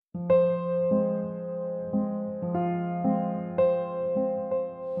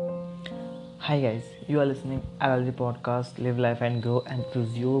Hi guys, you are listening LLG podcast Live Life and Grow, and this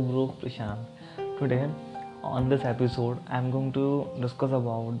is your bro Prashant. Today on this episode I am going to discuss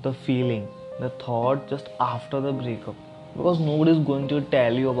about the feeling, the thought just after the breakup. Because nobody is going to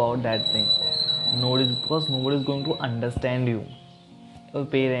tell you about that thing. Nobody is going to understand you. Your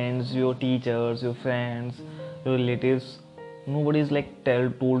parents, your teachers, your friends, your relatives, nobody is like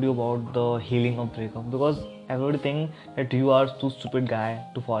told you about the healing of breakup, because everybody think that you are too stupid guy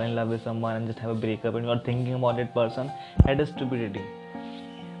to fall in love with someone and just have a breakup, and you are thinking about that person. That is stupidity.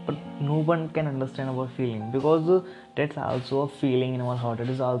 But no one can understand our feeling, because that's also a feeling in our heart. It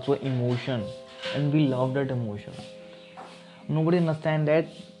is also emotion, and we love that emotion. Nobody understand that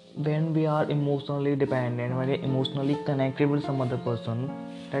when we are emotionally dependent, when we are emotionally connected with some other person,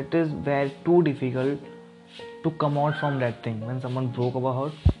 that is very too difficult to come out from that thing. When someone broke our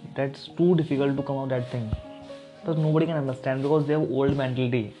heart, that's too difficult to come out that thing, because nobody can understand, because they have old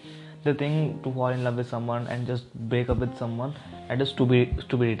mentality. They think to fall in love with someone and just break up with someone, that is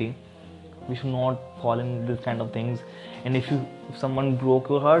stupidity. We should not fall in this kind of things. And if someone broke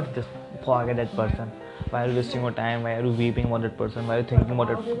your heart, just forget that person. Why are you wasting your time? Why are you weeping about that person? Why are you thinking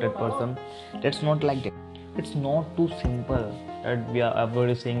about that person? That's not like that. It's not too simple that we are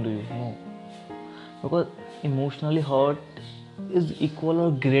everybody saying to you. No, because emotionally hurt is equal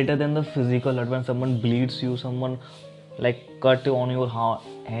or greater than the physical hurt. When someone bleeds you, someone like cut on your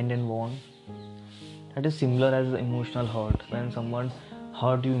hand and wound, that is similar as the emotional hurt. When someone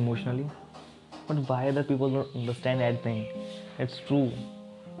hurt you emotionally, but why the people don't understand that thing? It's true.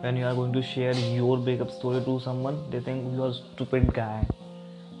 When you are going to share your breakup story to someone, they think you are a stupid guy.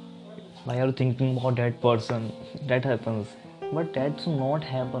 Why are you thinking about that person? That happens. But that's not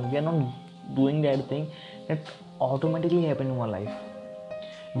happen. We are not doing that thing that automatically happen in our life.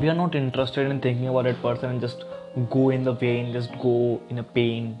 We are not interested in thinking about that person and just go in the pain, just go in a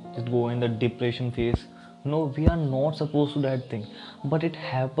pain, just go in the depression phase. No, we are not supposed to do that thing. But it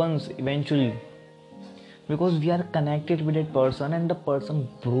happens eventually, because we are connected with that person and the person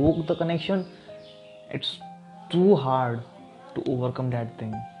broke the connection. It's too hard to overcome that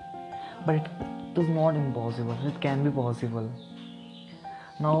thing, but it is not impossible. It can be possible.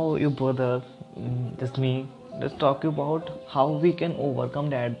 Now your brother, just me, let's talk about how we can overcome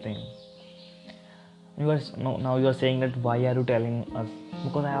that thing. Now you are saying that why are you telling us?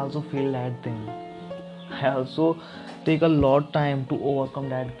 Because I also feel that thing. I also take a lot time to overcome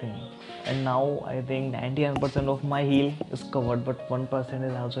that thing, and now I think 99% of my heel is covered, but 1%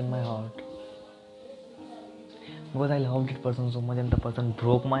 is also in my heart, because I loved that person so much and the person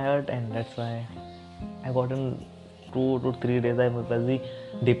broke my heart, and that's why I got in 2 to 3 days. I was very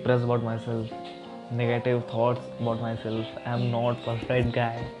depressed about myself, negative thoughts about myself. I am not perfect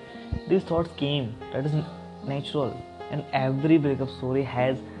guy. These thoughts came. That is natural, and every breakup story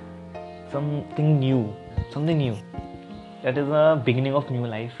has something new, something new. That is the beginning of new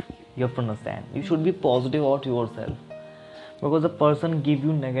life. You have to understand. You should be positive about yourself, because the person give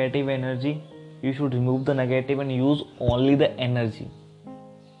you negative energy. You should remove the negative and use only the energy.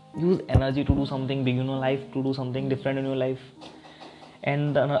 Use energy to do something big in your life, to do something different in your life.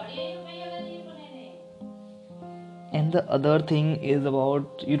 And the other thing is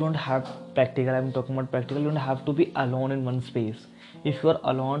about, you don't have practical. I'm talking about practical. You don't have to be alone in one space. If you are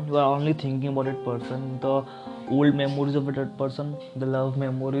alone, you are only thinking about that person, the old memories of that person, the love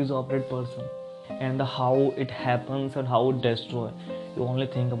memories of that person, and the how it happens and how it destroy. You only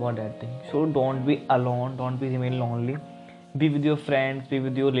think about that thing. So don't be alone, don't be remain lonely. Be with your friends, be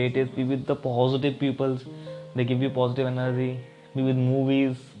with your relatives, be with the positive people. They give you positive energy. Be with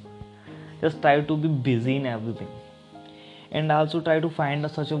movies. Just try to be busy in everything, and also try to find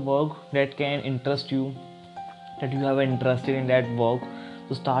such a work that can interest you, that you have interested in that work.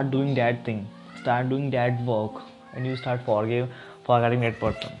 So start doing that thing, start doing that work, and you start forgetting that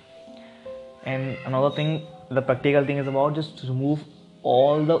person. And another thing, the practical thing is about, just remove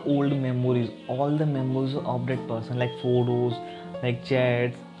all the memories of that person, like photos, like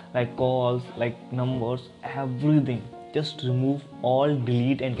chats, like calls, like numbers, everything. Just remove all,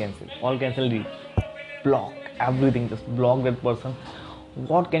 delete and cancel, all cancel, delete, block everything. Just block that person.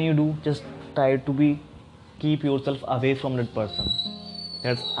 What can you do? Just try to be, keep yourself away from that person.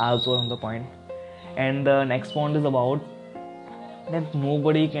 That's also on the point. And the next point is about that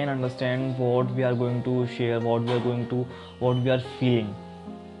nobody can understand what we are going to share, what we are feeling.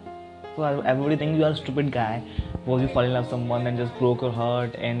 So everybody thinks you are a stupid guy because you fall in love with someone and just broke your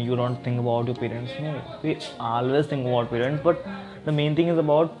heart, and you don't think about your parents. No, we always think about parents, but the main thing is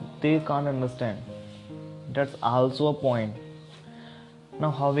about they can't understand. That's also a point.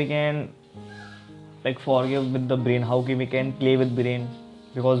 Now how we can like forgive with the brain, how we can play with brain.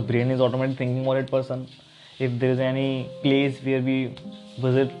 because brain is automatically thinking about that person. If there is any place where we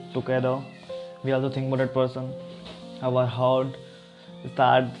visit together, we also think about that person. Our heart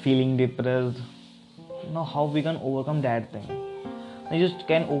start feeling depressed. How we can overcome that thing? You just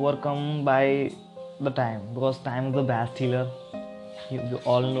can overcome by the time, because time is the best healer. You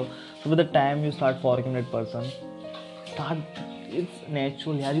all know. So with the time you start forgiving that person, start it's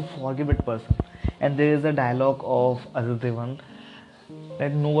natural. Yeah, you forgive that person. And there is a dialogue of Ajay Devgan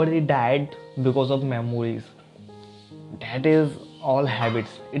that nobody died because of memories. That is all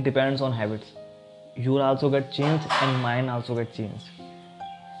habits. It depends on habits. Your also get changed and mine also get changed.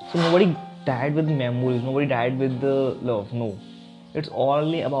 So nobody died with memories. Nobody died with the love. No, it's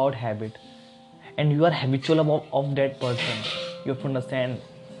only about habit. And you are habitual of that person. You have to understand.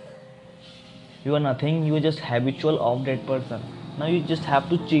 You are nothing. You are just habitual of that person. Now you just have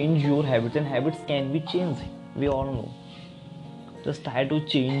to change your habits, and habits can be changed. We all know. Just try to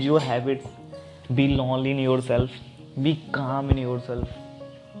change your habits. Be lonely in yourself. Be calm in yourself.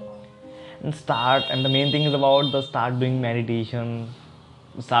 And the main thing is about the start doing meditation,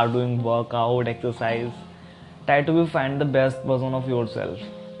 start doing workout, exercise. Try to find the best version of yourself.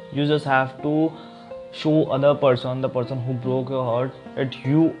 You just have to show other person, the person who broke your heart, that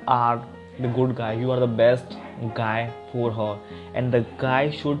you are the good guy, you are the best guy for her, and the guy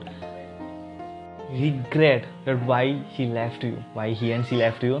should regret that why he left you, why he and she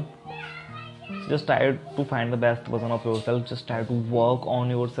left you. So just try to find the best version of yourself. Just try to work on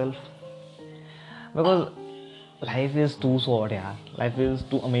yourself, because life is too short. Yeah, life is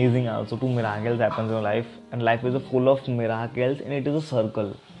too amazing. Also, two miracles happens in your life, and life is full of miracles, and it is a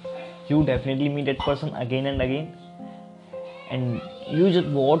circle. You definitely meet that person again and again, and you just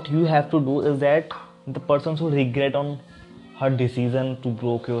what you have to do is that the person should regret on her decision to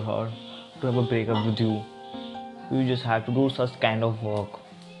break your heart, to have a breakup with you. You just have to do such kind of work.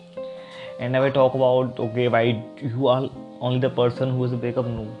 And if I talk about why you are only the person who is a breakup,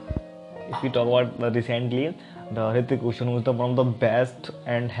 no. If we talk about recently, the Hrithik Roshan, who is one of the best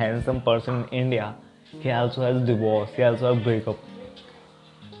and handsome person in India, he also has divorce, he also has breakup.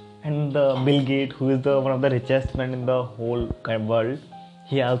 And the Bill Gates, who is the one of the richest men in the whole world,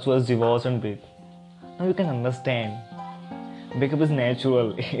 he also has divorce and breakup. Now you can understand, breakup is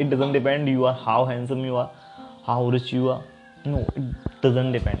natural. It doesn't depend you are how handsome you are, how rich you are. No, it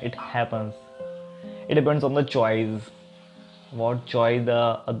doesn't depend. It happens. It depends on the choice. What choice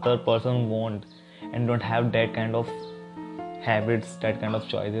the other person want, and don't have that kind of habits, that kind of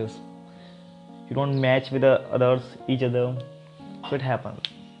choices. You don't match with the others, each other. So it happens.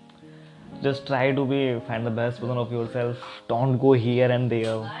 Just try to find the best version of yourself. Don't go here and there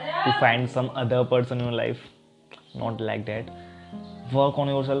to find some other person in your life. Not like that. Work on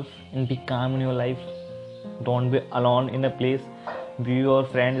yourself and be calm in your life. Don't be alone in a place. Be your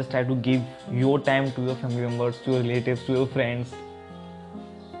friend. Just try to give your time to your family members, to your relatives, to your friends.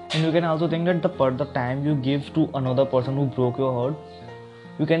 And you can also think that the time you give to another person who broke your heart,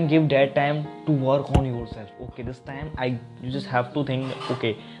 you can give that time to work on yourself. Okay, this time you just have to think,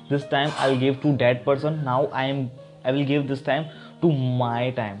 okay, this time I'll give to that person. Now I will give this time to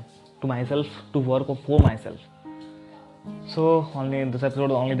my time, to myself, to work for myself. So only in this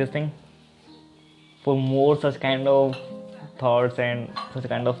episode, only this thing. For more such kind of thoughts and such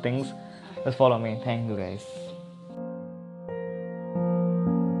kind of things, just follow me. Thank you guys.